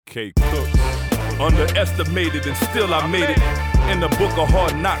K. Cook. Underestimated and still I made it. In the book of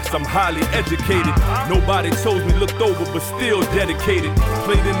hard knocks, I'm highly educated. Nobody chose me, looked over, but still dedicated.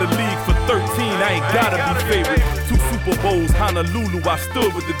 Played in the league for 13, I ain't gotta be favorite. 2 Super Bowls, Honolulu, I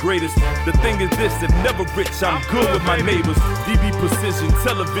stood with the greatest. The thing is this, if never rich, I'm good with my neighbors. DB Precision,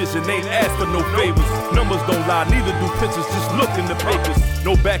 television, ain't asked for no favors. Numbers don't lie, neither do pictures, just look in the papers.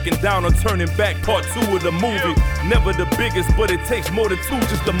 No backing down or turning back, part 2 of the movie. Never the biggest, but it takes more than 2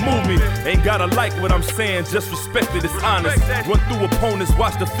 just to move me. Ain't gotta like what I'm saying, just respect it, it's honest. Run through opponents,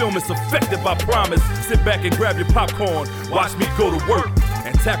 watch the film, it's effective, I promise. Sit back and grab your popcorn, watch me go to work.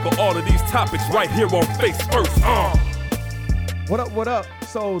 And tackle all of these topics right here on Face First. What up?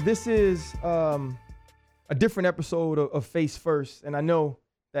 So this is a different episode of Face First. And I know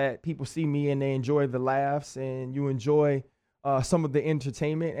that people see me and they enjoy the laughs and you enjoy some of the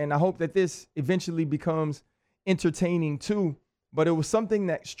entertainment. And I hope that this eventually becomes entertaining too. But it was something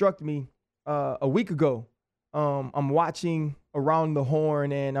that struck me a week ago. I'm watching Around the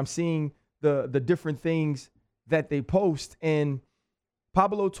Horn and I'm seeing the different things that they post. And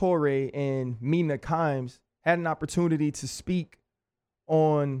Pablo Torre and Mina Kimes had an opportunity to speak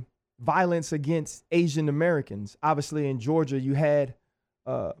on violence against Asian Americans. Obviously, in Georgia, you had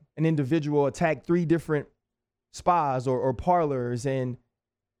an individual attack 3 different spas or parlors, and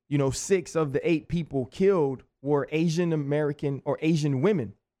 6 of the 8 people killed were Asian American or Asian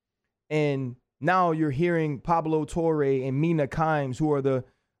women. And now you're hearing Pablo Torre and Mina Kimes, who are the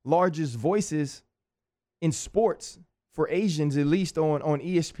largest voices in sports for Asians, at least on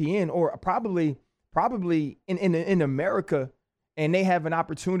ESPN, or probably in America, and they have an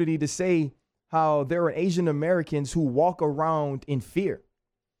opportunity to say how there are Asian Americans who walk around in fear.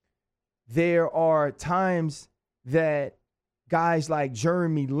 There are times that guys like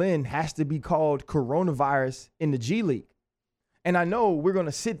Jeremy Lin has to be called coronavirus in the G League. And I know we're going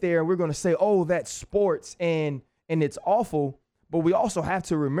to sit there and we're going to say, oh, that's sports and it's awful. But we also have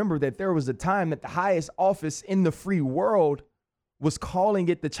to remember that there was a time that the highest office in the free world was calling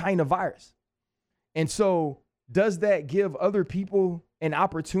it the China virus. And so does that give other people an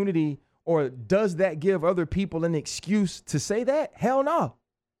opportunity, or does that give other people an excuse to say that? Hell no.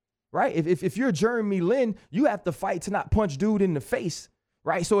 Right? If you're Jeremy Lin, you have to fight to not punch dude in the face.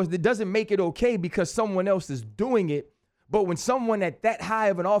 Right? So it doesn't make it okay because someone else is doing it. But when someone at that high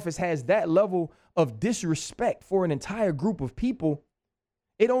of an office has that level of disrespect for an entire group of people,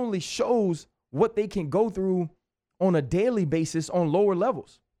 it only shows what they can go through on a daily basis on lower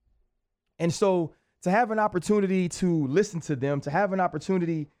levels. And so to have an opportunity to listen to them, to have an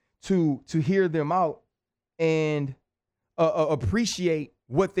opportunity to hear them out and appreciate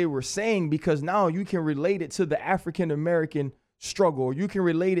what they were saying, because now you can relate it to the African-American struggle. You can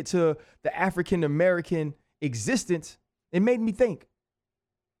relate it to the African-American existence. It made me think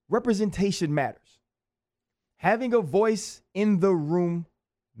representation matters. Having a voice in the room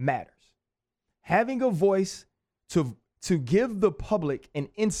matters. Having a voice to give the public an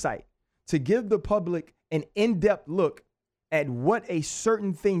insight, to give the public an in-depth look at what a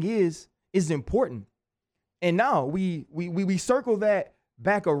certain thing is important. And now we circle that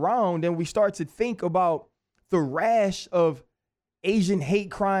back around and we start to think about the rash of Asian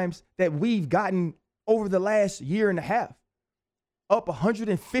hate crimes that we've gotten over the last year and a half. Up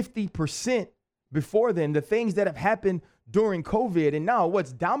 150% before then, the things that have happened during COVID. And now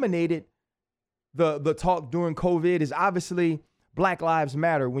what's dominated the talk during COVID is obviously Black Lives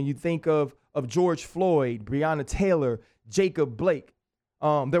Matter. When you think of George Floyd, Breonna Taylor, Jacob Blake,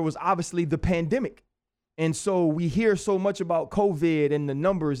 there was obviously the pandemic. And so we hear so much about COVID and the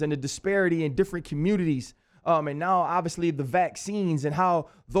numbers and the disparity in different communities. And now obviously the vaccines and how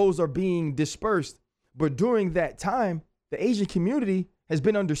those are being dispersed. But during that time, the Asian community has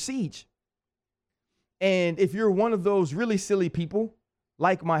been under siege. And if you're one of those really silly people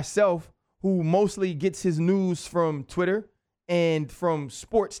like myself, who mostly gets his news from Twitter and from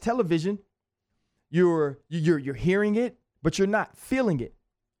sports television, you're hearing it, but you're not feeling it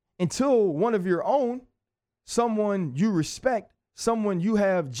until one of your own, someone you respect, someone you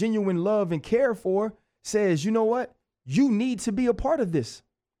have genuine love and care for, says, you know what? You need to be a part of this.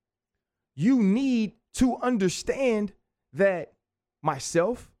 You need to understand that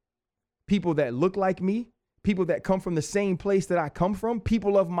myself, people that look like me, people that come from the same place that I come from,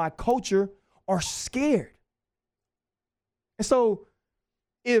 people of my culture are scared. And so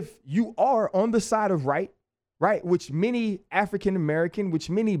if you are on the side of right, which many African-American, which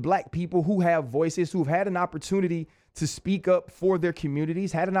many Black people who have voices, who've had an opportunity to speak up for their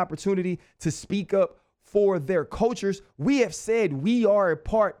communities, had an opportunity to speak up for their cultures, we have said we are a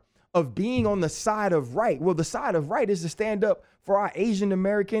part of being on the side of right. Well, the side of right is to stand up for our Asian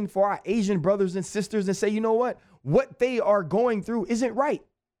American, for our Asian brothers and sisters and say, you know what they are going through isn't right.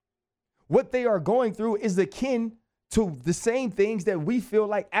 What they are going through is akin to the same things that we feel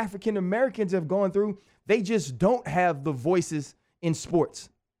like African Americans have gone through. They just don't have the voices in sports,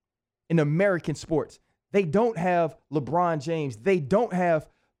 in American sports. They don't have LeBron James. They don't have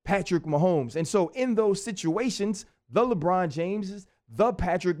Patrick Mahomes. And so in those situations, the LeBron Jameses, the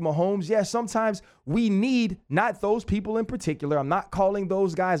Patrick Mahomes, yeah, sometimes we need not those people in particular. I'm not calling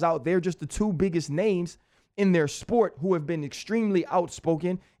those guys out. They're just the two biggest names in their sport who have been extremely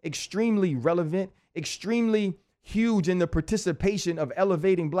outspoken, extremely relevant, extremely huge in the participation of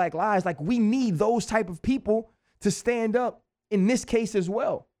elevating Black lives. Like, we need those type of people to stand up in this case as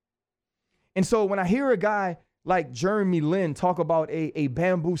well. And so when I hear a guy like Jeremy Lin talk about a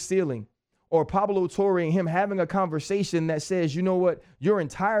bamboo ceiling, or Pablo Torre and him having a conversation that says, you know what, your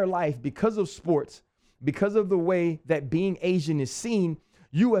entire life, because of sports, because of the way that being Asian is seen,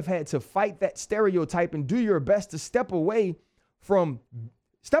 you have had to fight that stereotype and do your best to step away from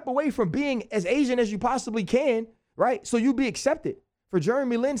being as Asian as you possibly can, right? So you be accepted. For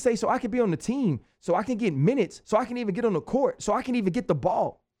Jeremy Lin say, so I can be on the team, so I can get minutes, so I can even get on the court, so I can even get the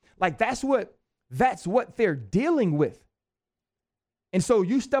ball. Like, that's what they're dealing with. And so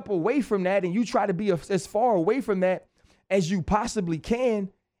you step away from that and you try to be as far away from that as you possibly can.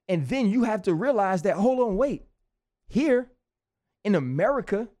 And then you have to realize that, hold on, wait, here in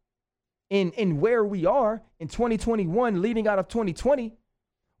America, in where we are in 2021, leading out of 2020,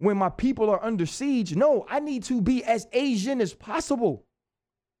 when my people are under siege, no, I need to be as Asian as possible.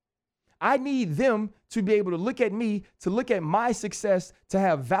 I need them to be able to look at me, to look at my success, to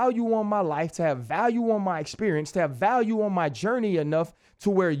have value on my life, to have value on my experience, to have value on my journey enough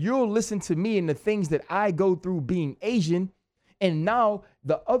to where you'll listen to me and the things that I go through being Asian. And now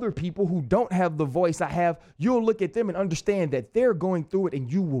the other people who don't have the voice I have, you'll look at them and understand that they're going through it,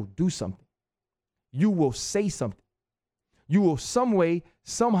 and you will do something. You will say something. You will some way,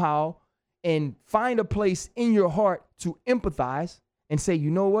 somehow, and find a place in your heart to empathize and say,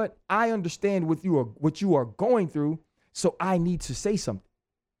 you know what? I understand what you are going through, so I need to say something.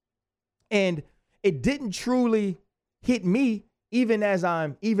 And it didn't truly hit me, even as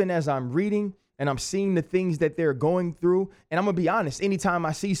I'm reading and I'm seeing the things that they're going through. And I'm gonna be honest, anytime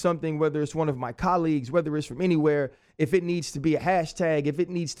I see something, whether it's one of my colleagues, whether it's from anywhere, if it needs to be a hashtag, if it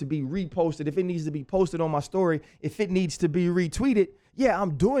needs to be reposted, if it needs to be posted on my story, if it needs to be retweeted, yeah,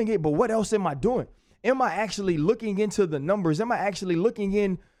 I'm doing it. But what else am I doing? Am I actually looking into the numbers? Am I actually looking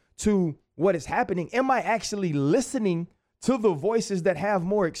into what is happening? Am I actually listening to the voices that have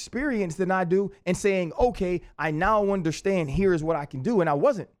more experience than I do and saying, okay, I now understand, here's what I can do? And I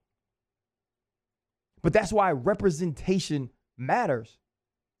wasn't. But that's why representation matters.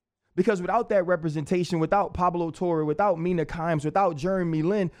 Because without that representation, without Pablo Torre, without Mina Kimes, without Jeremy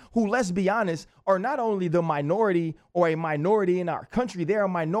Lin, who, let's be honest, are not only the minority or a minority in our country, they're a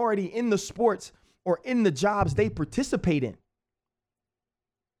minority in the sports or in the jobs they participate in.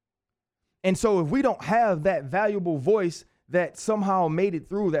 And so if we don't have that valuable voice that somehow made it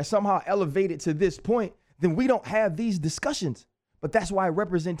through, that somehow elevated to this point, then we don't have these discussions. But that's why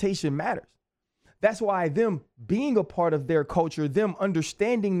representation matters. That's why them being a part of their culture, them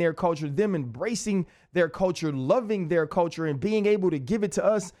understanding their culture, them embracing their culture, loving their culture, and being able to give it to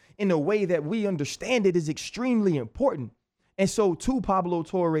us in a way that we understand it is extremely important. And so to Pablo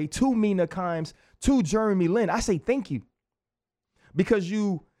Torre, to Mina Kimes, to Jeremy Lin, I say thank you. Because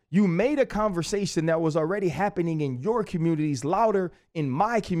you made a conversation that was already happening in your communities louder in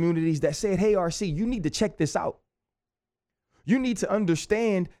my communities that said, hey, RC, you need to check this out. You need to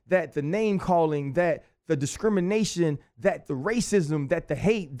understand that the name calling, that the discrimination, that the racism, that the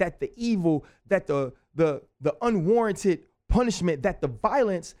hate, that the evil, that the unwarranted punishment, that the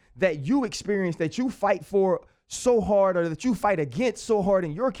violence that you experience, that you fight for so hard, or that you fight against so hard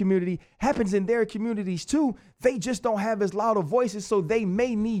in your community, happens in their communities too. They just don't have as loud of voices, so they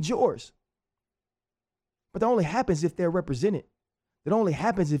may need yours. But that only happens if they're represented. That only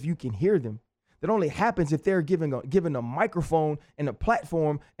happens if you can hear them. That only happens if they're given a microphone and a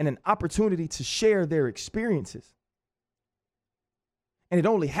platform and an opportunity to share their experiences. And it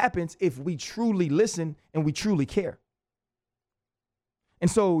only happens if we truly listen and we truly care.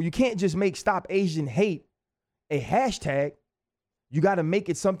 And so you can't just make Stop Asian Hate a hashtag. You got to make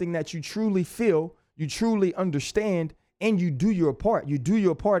it something that you truly feel, you truly understand, and you do your part. You do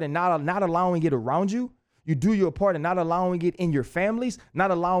your part in not allowing it around you. You do your part in not allowing it in your families,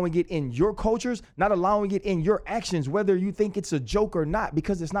 not allowing it in your cultures, not allowing it in your actions, whether you think it's a joke or not,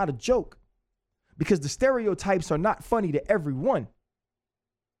 because it's not a joke. Because the stereotypes are not funny to everyone.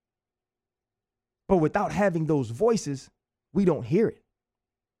 But without having those voices, we don't hear it.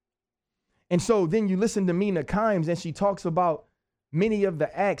 And so then you listen to Mina Kimes, and she talks about many of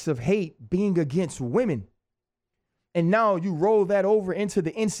the acts of hate being against women. And now you roll that over into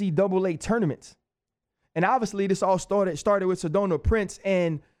the NCAA tournaments. And obviously this all started with Sedona Prince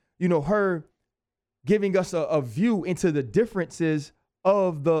and, her giving us a view into the differences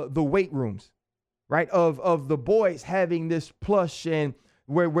of the weight rooms, right? Of the boys having this plush and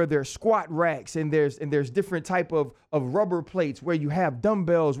where there's squat racks and there's different type of rubber plates, where you have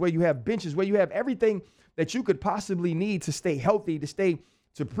dumbbells, where you have benches, where you have everything that you could possibly need to stay healthy,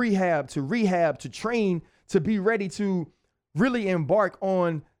 to prehab, to rehab, to train, to be ready to really embark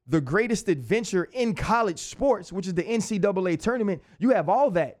on the greatest adventure in college sports, which is the NCAA tournament. You have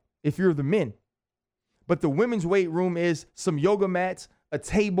all that if you're the men. But the women's weight room is some yoga mats, a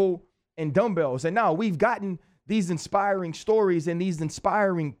table, and dumbbells. And now we've gotten these inspiring stories and these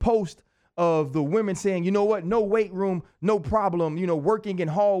inspiring posts of the women saying, you know what, no weight room, no problem, working in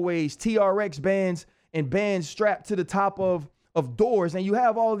hallways, TRX bands, and bands strapped to the top of doors. And you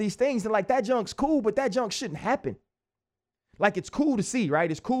have all these things, and like, that junk's cool, but that junk shouldn't happen. Like, it's cool to see,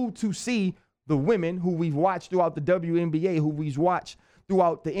 right? It's cool to see the women who we've watched throughout the WNBA, who we've watched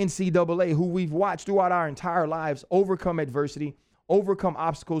throughout the NCAA, who we've watched throughout our entire lives, overcome adversity, overcome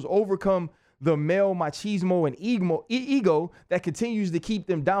obstacles, overcome the male machismo and ego that continues to keep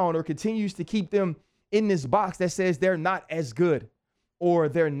them down, or continues to keep them in this box that says they're not as good, or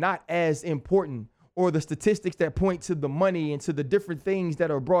they're not as important, or the statistics that point to the money and to the different things that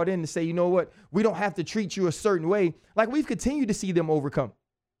are brought in to say, you know what, we don't have to treat you a certain way. Like, we've continued to see them overcome,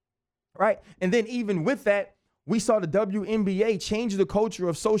 right? And then even with that, we saw the WNBA change the culture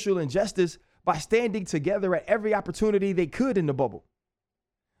of social injustice by standing together at every opportunity they could in the bubble,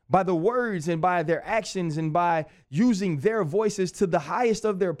 by the words and by their actions and by using their voices to the highest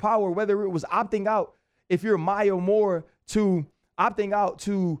of their power, whether it was opting out, if you're Maya Moore, to opting out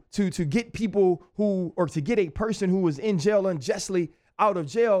to get people to get a person who was in jail unjustly out of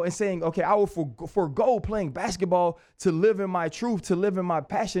jail and saying, okay, I will forego playing basketball to live in my truth, to live in my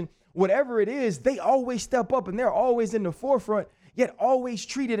passion. Whatever it is, they always step up and they're always in the forefront, yet always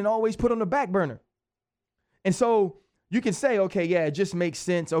treated and always put on the back burner. And so you can say, okay, yeah, it just makes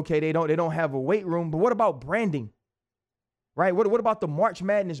sense. Okay, they don't have a weight room, but what about branding, right? What about the March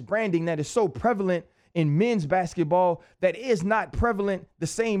Madness branding that is so prevalent in men's basketball that is not prevalent the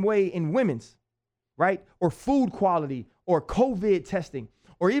same way in women's, right? Or food quality, or COVID testing,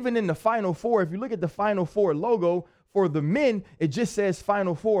 or even in the Final Four. If you look at the Final Four logo, for the men, it just says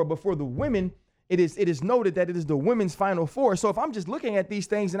Final Four, but for the women, it is noted that it is the women's Final Four. So if I'm just looking at these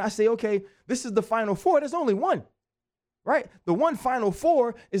things and I say, okay, this is the Final Four, there's only one, right? The one Final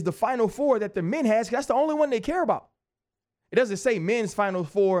Four is the Final Four that the men has, 'cause that's the only one they care about. It doesn't say men's Final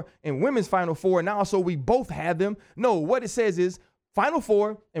Four and women's Final Four now, so we both have them. No, what it says is Final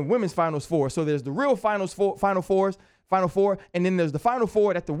Four and women's Finals Four. So there's the real Final Four, and then there's the Final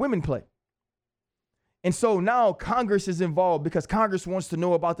Four that the women play. And so now Congress is involved because Congress wants to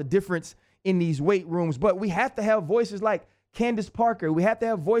know about the difference in these weight rooms. But we have to have voices like Candace Parker. We have to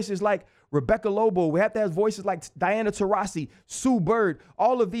have voices like Rebecca Lobo. We have to have voices like Diana Taurasi, Sue Bird,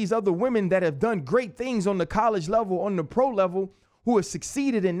 all of these other women that have done great things on the college level, on the pro level, who have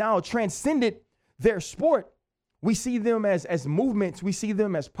succeeded and now transcended their sport. We see them as movements. We see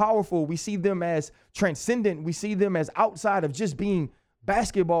them as powerful. We see them as transcendent. We see them as outside of just being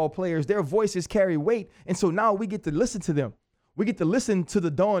basketball players. Their voices carry weight. And so now we get to listen to them. We get to listen to the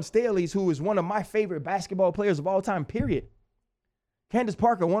Dawn Staleys, who is one of my favorite basketball players of all time, period. Candace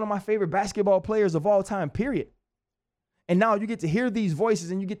Parker, one of my favorite basketball players of all time, period. And now you get to hear these voices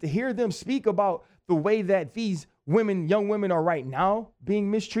and you get to hear them speak about the way that these women, young women, are right now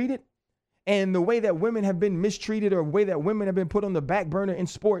being mistreated, and the way that women have been mistreated, or the way that women have been put on the back burner in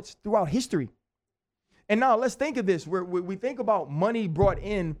sports throughout history. And now let's think of this, where we think about money brought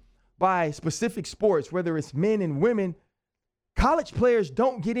in by specific sports, whether it's men and women. College players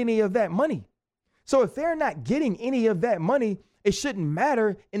don't get any of that money. So if they're not getting any of that money, it shouldn't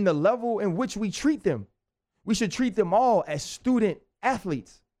matter in the level in which we treat them. We should treat them all as student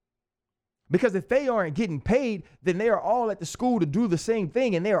athletes. Because if they aren't getting paid, then they are all at the school to do the same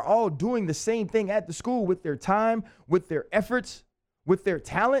thing, and they are all doing the same thing at the school with their time, with their efforts, with their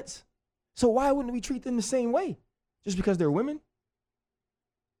talents. So why wouldn't we treat them the same way just because they're women?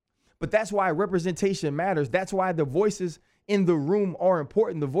 But that's why representation matters. That's why the voices in the room are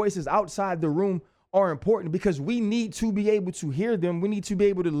important. The voices outside the room are important, because we need to be able to hear them. We need to be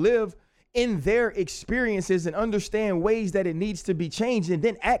able to live in their experiences and understand ways that it needs to be changed, and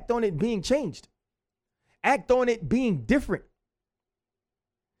then act on it being changed. Act on it being different.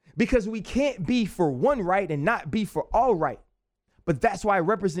 because we can't be for one right and not be for all right. But that's why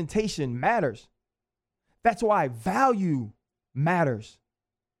representation matters. That's why value matters.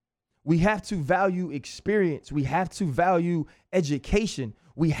 We have to value experience. We have to value education.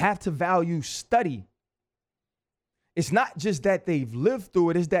 We have to value study. It's not just that they've lived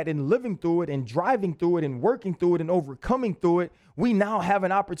through it, it's that in living through it and driving through it and working through it and overcoming through it, we now have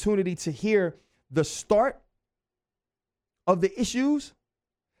an opportunity to hear the start of the issues,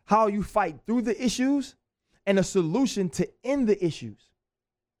 how you fight through the issues, and a solution to end the issues.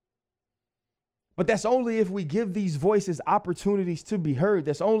 But that's only if we give these voices opportunities to be heard.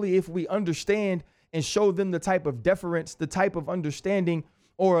 That's only if we understand and show them the type of deference, the type of understanding,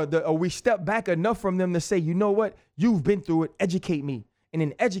 or we step back enough from them to say, you know what, you've been through it, educate me. And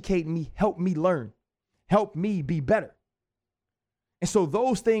in educating me, help me learn, help me be better. And so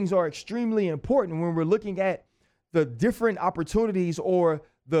those things are extremely important when we're looking at the different opportunities or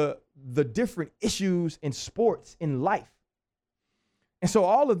the different issues in sports, in life. And so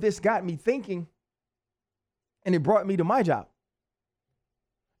all of this got me thinking, and it brought me to my job.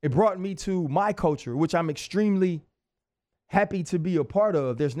 It brought me to my culture, which I'm extremely happy to be a part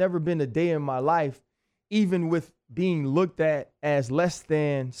of. There's never been a day in my life, even with being looked at as less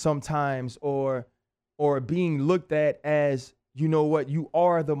than sometimes, or being looked at as, you know what, you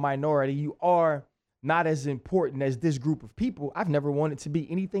are the minority, you are not as important as this group of people. I've never wanted to be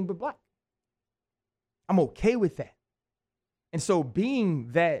anything but black. I'm okay with that. And so being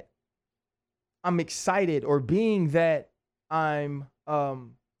that I'm excited, or being that I'm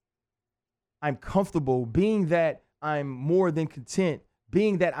comfortable, being that I'm more than content,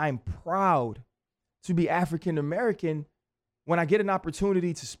 being that I'm proud to be African American, when I get an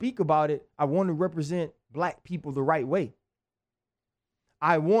opportunity to speak about it, I want to represent black people the right way.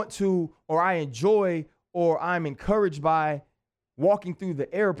 I want to, or I enjoy, or I'm encouraged by walking through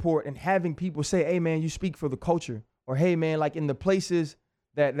the airport and having people say, hey man, you speak for the culture. Or hey man, like in the places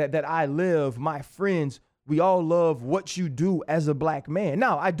that I live, my friends, we all love what you do as a black man.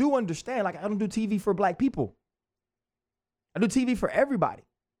 Now, I do understand, like I don't do TV for black people. I do TV for everybody.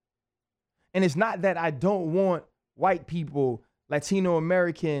 And it's not that I don't want white people, Latino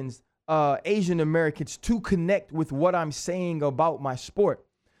Americans, Asian Americans to connect with what I'm saying about my sport.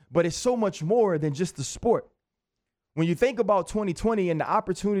 But it's so much more than just the sport. When you think about 2020 and the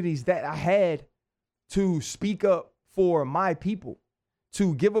opportunities that I had to speak up for my people,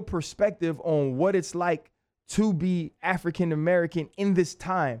 to give a perspective on what it's like to be African American in this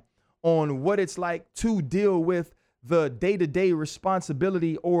time, on what it's like to deal with the day-to-day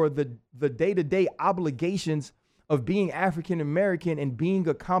responsibility or the day-to-day obligations of being African American and being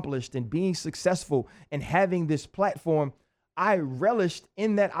accomplished and being successful and having this platform. I relished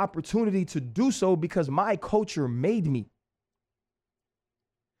in that opportunity to do so because my culture made me.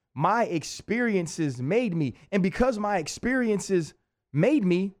 My experiences made me. And because my experiences made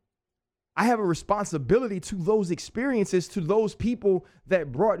me, I have a responsibility to those experiences, to those people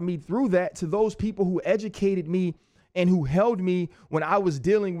that brought me through that, to those people who educated me and who held me when I was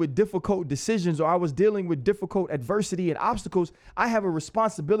dealing with difficult decisions or I was dealing with difficult adversity and obstacles. I have a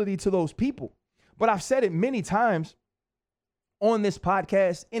responsibility to those people. But I've said it many times on this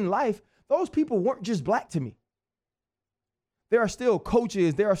podcast, in life, those people weren't just black to me. There are still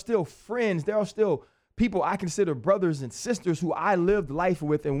coaches, there are still friends, there are still people I consider brothers and sisters who I lived life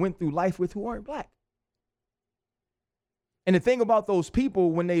with and went through life with who aren't black. And the thing about those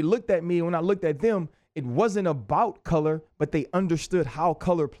people, when they looked at me, when I looked at them, it wasn't about color, but they understood how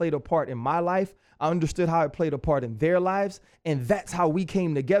color played a part in my life. I understood how it played a part in their lives. And that's how we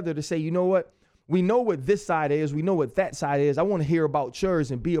came together to say, you know what? We know what this side is. We know what that side is. I want to hear about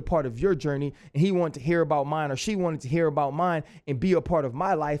yours and be a part of your journey. And he wanted to hear about mine, or she wanted to hear about mine and be a part of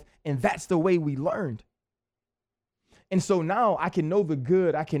my life. And that's the way we learned. And so now I can know the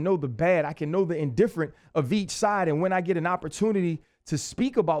good, I can know the bad, I can know the indifferent of each side. And when I get an opportunity to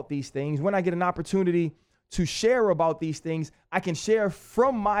speak about these things, when I get an opportunity to share about these things, I can share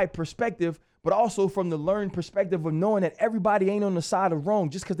from my perspective, but also from the learned perspective of knowing that everybody ain't on the side of wrong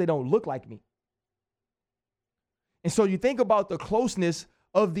just because they don't look like me. And so you think about the closeness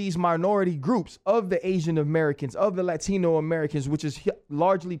of these minority groups, of the Asian Americans, of the Latino Americans, which is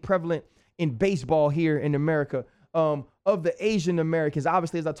largely prevalent in baseball here in America, of the Asian Americans.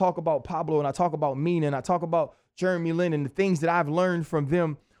 Obviously, as I talk about Pablo and I talk about Mina and I talk about Jeremy Lin and the things that I've learned from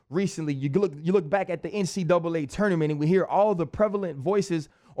them recently, you look back at the NCAA tournament and we hear all the prevalent voices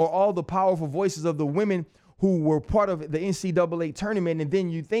or all the powerful voices of the women who were part of the NCAA tournament. And then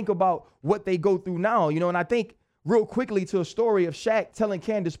you think about what they go through now, you know, and I think real quickly to a story of Shaq telling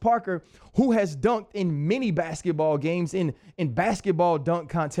Candace Parker, who has dunked in many basketball games, in basketball dunk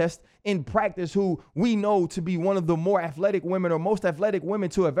contests, in practice, who we know to be one of the more athletic women or most athletic women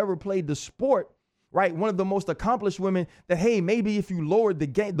to have ever played the sport, right? One of the most accomplished women, that, hey, maybe if you lowered the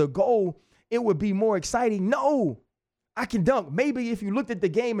goal, it would be more exciting. No, I can dunk. Maybe if you looked at the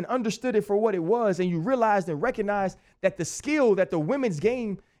game and understood it for what it was, and you realized and recognized that the skill that the women's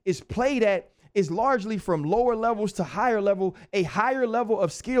game is played at is largely from lower levels to higher level, a higher level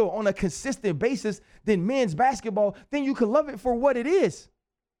of skill on a consistent basis than men's basketball, then you can love it for what it is.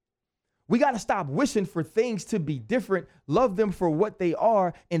 We got to stop wishing for things to be different, love them for what they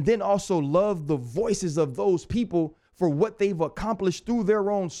are, and then also love the voices of those people for what they've accomplished through their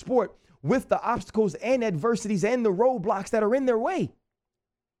own sport, with the obstacles and adversities and the roadblocks that are in their way.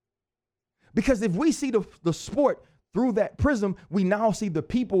 Because if we see the sport through that prism, we now see the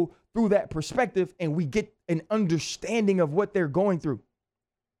people through that perspective, and we get an understanding of what they're going through.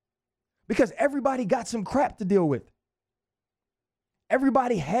 Because everybody got some crap to deal with.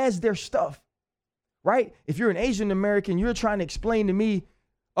 Everybody has their stuff, right? If you're an Asian American, you're trying to explain to me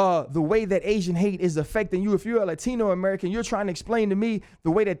the way that Asian hate is affecting you. If you're a Latino American, you're trying to explain to me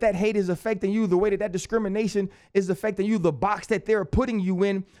the way that hate is affecting you, the way that discrimination is affecting you, the box that they're putting you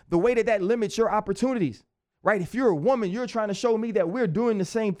in, the way that limits your opportunities. Right? If you're a woman, you're trying to show me that we're doing the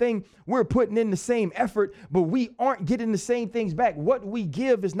same thing. We're putting in the same effort, but we aren't getting the same things back. What we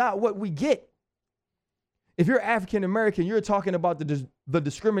give is not what we get. If you're African American, you're talking about the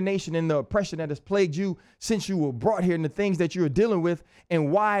discrimination and the oppression that has plagued you since you were brought here, and the things that you're dealing with,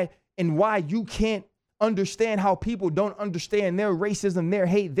 and why you can't understand how people don't understand their racism, their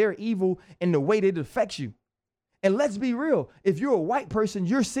hate, their evil, and the way that it affects you. And let's be real. If you're a white person,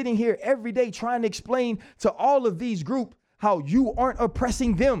 you're sitting here every day trying to explain to all of these groups how you aren't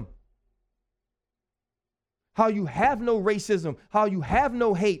oppressing them, how you have no racism, how you have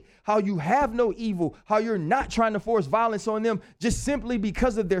no hate, how you have no evil, how you're not trying to force violence on them just simply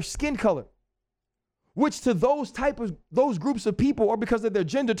because of their skin color, which to those groups of people, or because of their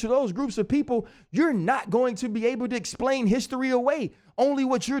gender, to those groups of people, you're not going to be able to explain history away, only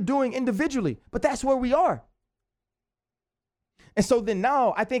what you're doing individually. But that's where we are. And so then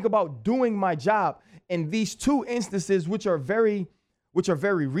now I think about doing my job in these two instances, which are very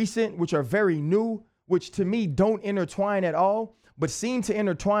recent, which are very new, which to me don't intertwine at all, but seem to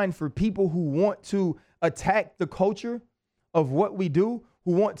intertwine for people who want to attack the culture of what we do,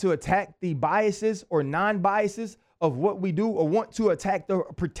 who want to attack the biases or non-biases of what we do, or want to attack the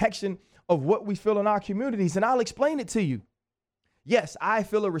protection of what we feel in our communities. And I'll explain it to you. Yes, I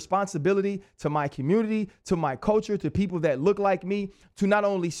feel a responsibility to my community, to my culture, to people that look like me, to not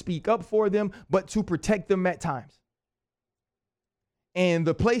only speak up for them, but to protect them at times. And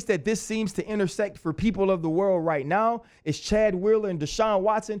the place that this seems to intersect for people of the world right now is Chad Wheeler and Deshaun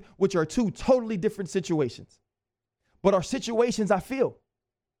Watson, which are two totally different situations, but are situations I feel.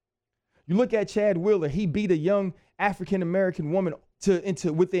 You look at Chad Wheeler, he beat a young African-American woman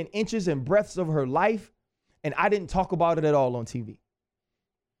into within inches and breaths of her life. And I didn't talk about it at all on TV.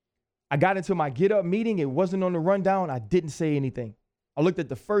 I got into my Get Up meeting. It wasn't on the rundown. I didn't say anything. I looked at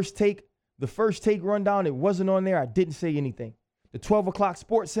the first take rundown. It wasn't on there. I didn't say anything. The 12 o'clock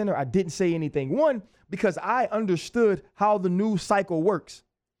Sports Center, I didn't say anything. One, because I understood how the news cycle works.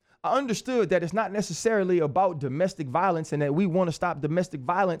 I understood that it's not necessarily about domestic violence and that we want to stop domestic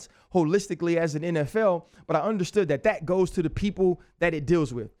violence holistically as an NFL, but I understood that goes to the people that it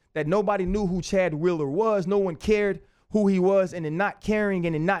deals with. That nobody knew who Chad Wheeler was. No one cared who he was, and in not caring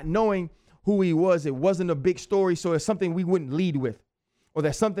and in not knowing who he was, it wasn't a big story, so it's something we wouldn't lead with, or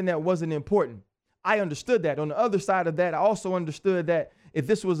that's something that wasn't important. I understood that. On the other side of that, I also understood that if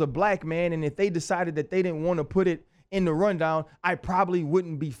this was a black man and if they decided that they didn't want to put it in the rundown, I probably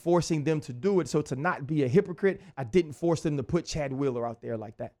wouldn't be forcing them to do it. So to not be a hypocrite, I didn't force them to put Chad Wheeler out there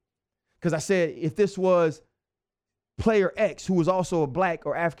like that. Because I said, if this was player X, who was also a black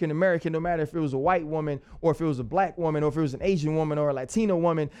or African-American, no matter if it was a white woman or if it was a black woman or if it was an Asian woman or a Latino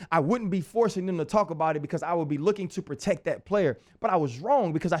woman, I wouldn't be forcing them to talk about it because I would be looking to protect that player. But I was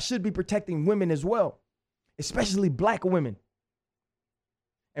wrong, because I should be protecting women as well, especially black women.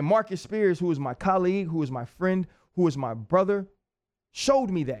 And Marcus Spears, who is my colleague, who is my friend, who is my brother, showed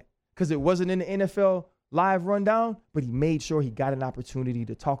me that, because it wasn't in the NFL live rundown, but he made sure he got an opportunity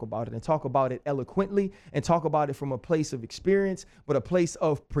to talk about it, and talk about it eloquently, and talk about it from a place of experience, but a place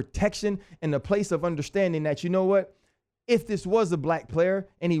of protection and a place of understanding that, you know what, if this was a black player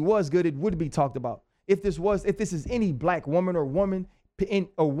and he was good, it would be talked about. If this is any black woman or woman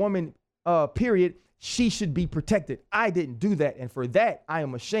period, she should be protected. I didn't do that. And for that, I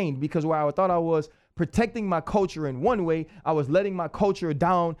am ashamed, because where I thought I was protecting my culture in one way, I was letting my culture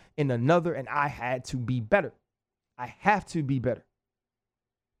down in another, and I had to be better. I have to be better.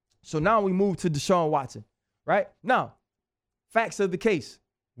 So now we move to Deshaun Watson, right? Now, facts of the case.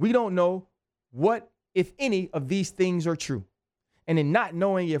 We don't know what, if any, of these things are true. And in not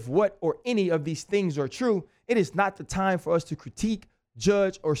knowing if what or any of these things are true, it is not the time for us to critique,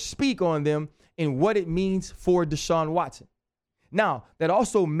 judge, or speak on them and what it means for Deshaun Watson. Now, that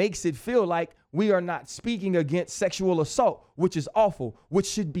also makes it feel like we are not speaking against sexual assault, which is awful, which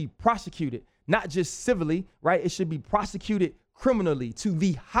should be prosecuted, not just civilly, right? It should be prosecuted criminally to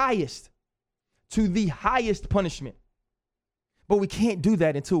the highest punishment. But we can't do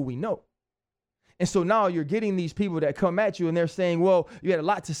that until we know. And so now you're getting these people that come at you and they're saying, well, you had a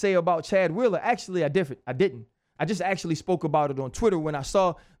lot to say about Chad Wheeler. Actually, I didn't. I just actually spoke about it on Twitter when I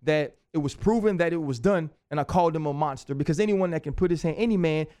saw that it was proven that it was done, and I called him a monster, because anyone that can put his hand, any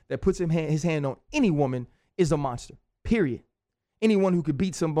man that puts his hand on any woman is a monster, period. Anyone who could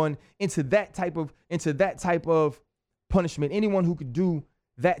beat someone into that type of punishment, anyone who could do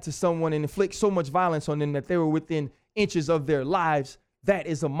that to someone and inflict so much violence on them that they were within inches of their lives, that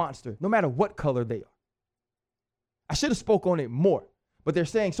is a monster, no matter what color they are. I should have spoke on it more, but they're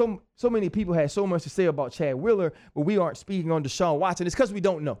saying so many people had so much to say about Chad Wheeler, but we aren't speaking on Deshaun Watson. It's because we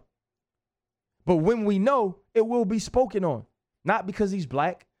don't know. But when we know, it will be spoken on, not because he's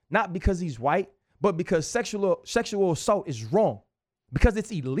black, not because he's white, but because sexual assault is wrong, because it's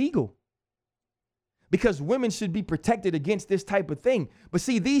illegal, because women should be protected against this type of thing. But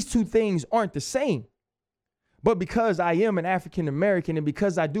see, these two things aren't the same. But because I am an African American, and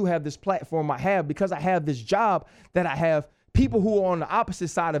because I do have this platform I have, because I have this job that I have, people who are on the opposite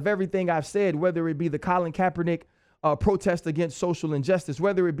side of everything I've said, whether it be the Colin Kaepernick protest against social injustice,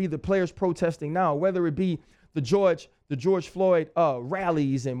 whether it be the players protesting now, whether it be the George Floyd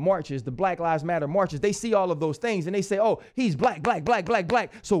rallies and marches, the Black Lives Matter marches, they see all of those things and they say, oh, he's black.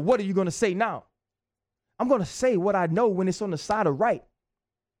 So what are you going to say now? I'm going to say what I know when it's on the side of right.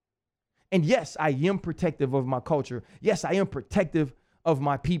 And yes, I am protective of my culture. Yes, I am protective of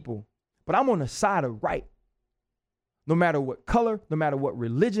my people, but I'm on the side of right. No matter what color, no matter what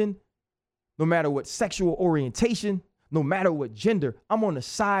religion, no matter what sexual orientation, no matter what gender, I'm on the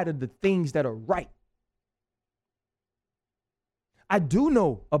side of the things that are right. I do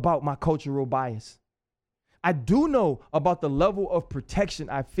know about my cultural bias. I do know about the level of protection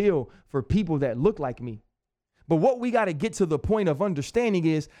I feel for people that look like me. But what we got to get to the point of understanding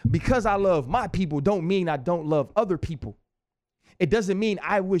is, because I love my people don't mean I don't love other people. It doesn't mean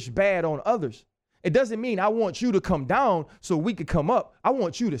I wish bad on others. It doesn't mean I want you to come down so we could come up. I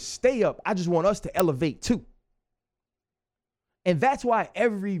want you to stay up. I just want us to elevate too. And that's why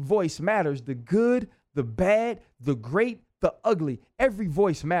every voice matters. The good, the bad, the great, the ugly. Every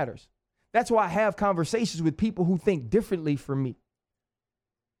voice matters. That's why I have conversations with people who think differently from me.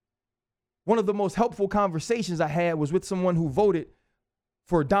 One of the most helpful conversations I had was with someone who voted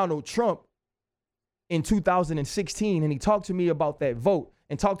for Donald Trump in 2016. And he talked to me about that vote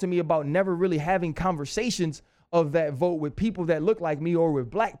and talked to me about never really having conversations of that vote with people that look like me or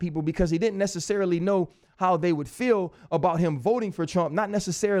with black people, because he didn't necessarily know how they would feel about him voting for Trump, not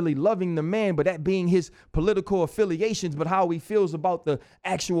necessarily loving the man, but that being his political affiliations, but how he feels about the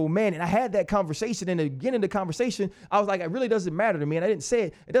actual man. And I had that conversation, and at the beginning of the conversation, I was like, it really doesn't matter to me. And I didn't say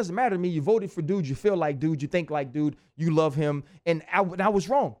it. It doesn't matter to me. You voted for dude. You feel like dude. You think like dude. You love him. And I was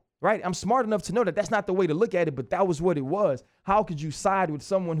wrong, right? I'm smart enough to know that that's not the way to look at it, but that was what it was. How could you side with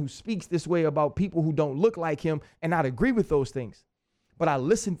someone who speaks this way about people who don't look like him and not agree with those things? But I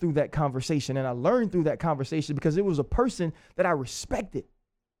listened through that conversation and I learned through that conversation because it was a person that I respected.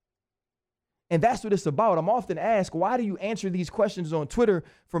 And that's what it's about. I'm often asked, why do you answer these questions on Twitter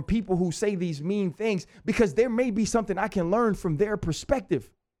from people who say these mean things? Because there may be something I can learn from their perspective.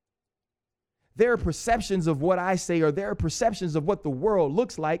 Their perceptions of what I say or their perceptions of what the world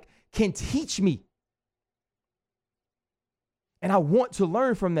looks like can teach me. And I want to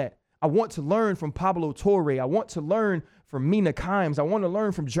learn from that. I want to learn from Pablo Torre. I want to learn from Mina Kimes. I want to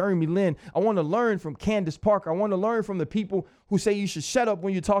learn from Jeremy Lin. I want to learn from Candace Parker. I want to learn from the people who say you should shut up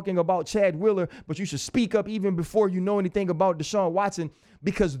when you're talking about Chad Wheeler, but you should speak up even before you know anything about Deshaun Watson,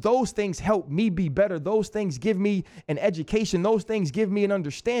 because those things help me be better. Those things give me an education. Those things give me an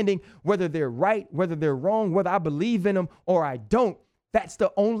understanding, whether they're right, whether they're wrong, whether I believe in them or I don't. That's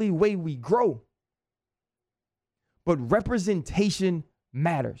the only way we grow. But representation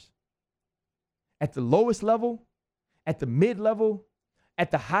matters. At the lowest level, at the mid level, at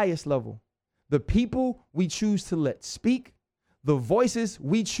the highest level. The people we choose to let speak, the voices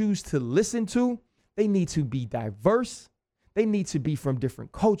we choose to listen to, they need to be diverse. they need to be from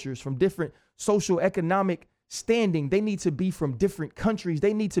different cultures, from different social economic standing. They need to be from different countries.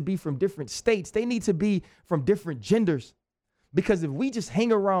 They need to be from different states. They need to be from different genders. Because if we just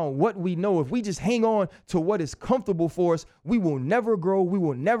hang around what we know, if we just hang on to what is comfortable for us, we will never grow, we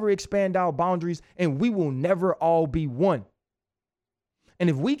will never expand our boundaries, and we will never all be one. And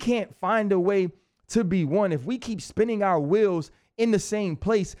if we can't find a way to be one, if we keep spinning our wheels in the same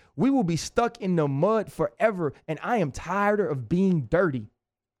place, we will be stuck in the mud forever. And I am tired of being dirty.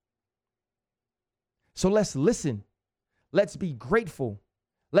 So let's listen. Let's be grateful.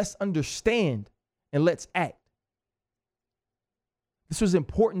 Let's understand, and let's act. This was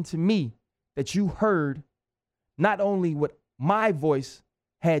important to me that you heard not only what my voice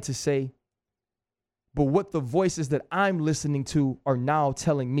had to say, but what the voices that I'm listening to are now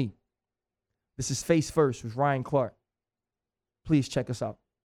telling me. This is Face First with Ryan Clark. Please check us out.